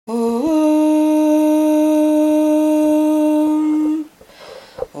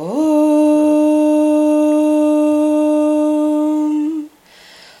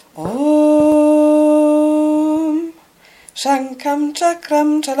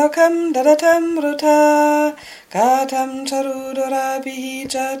चक्ram chalakam dadatam ruta katam charudurabihi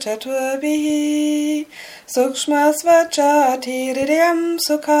cha chaturbihi sukshma svachati hridayam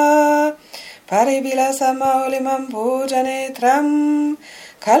sukha parivilasamaulimam bhujanetram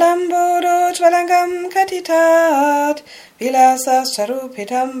kalambodojvalangam katitat vilasas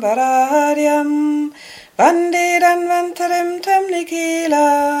charupitam vararyam vande danvantarim tam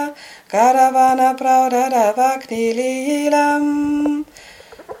nikila Karavana Praudadavakni Lilam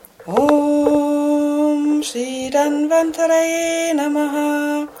Om Shri Danvantaraye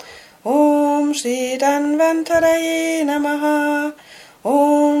Namaha Om Shri Danvantaraye Namaha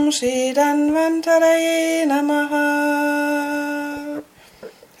Om Shri Danvantaraye Namaha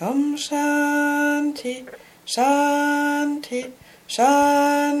Om Shanti Shanti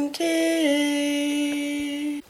Shanti